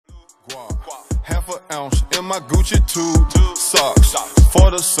Half an ounce in my Gucci tube socks. For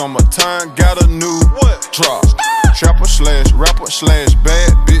the summertime, got a new drop. Trapper slash rapper slash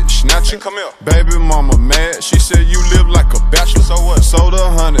bad bitch snatcher. Come here. Baby mama mad, she said you live like a bachelor. So what? Sold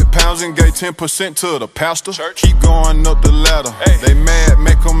 100 pounds and gave 10% to the pastor. Church. Keep going up the ladder. Hey. They mad,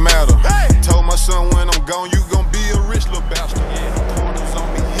 make them matter. Hey. Told my son when I'm gone, you gon' be a rich little bastard.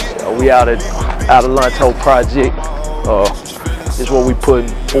 We out of Lunch Hole Project. This is where we put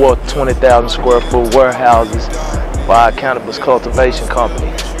 4 20,000 square foot warehouses for our cannabis cultivation company.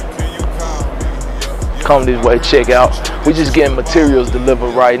 Come this way, check out. We just getting materials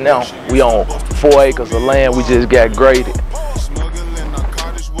delivered right now. We own 4 acres of land. We just got graded.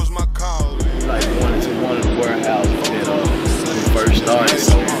 Like one of the warehouses that we first started.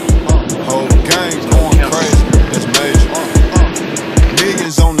 Whole game's going crazy. That's major.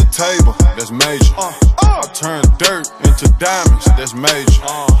 Millions on the table. That's major. I turn dirt into diamonds. That's major.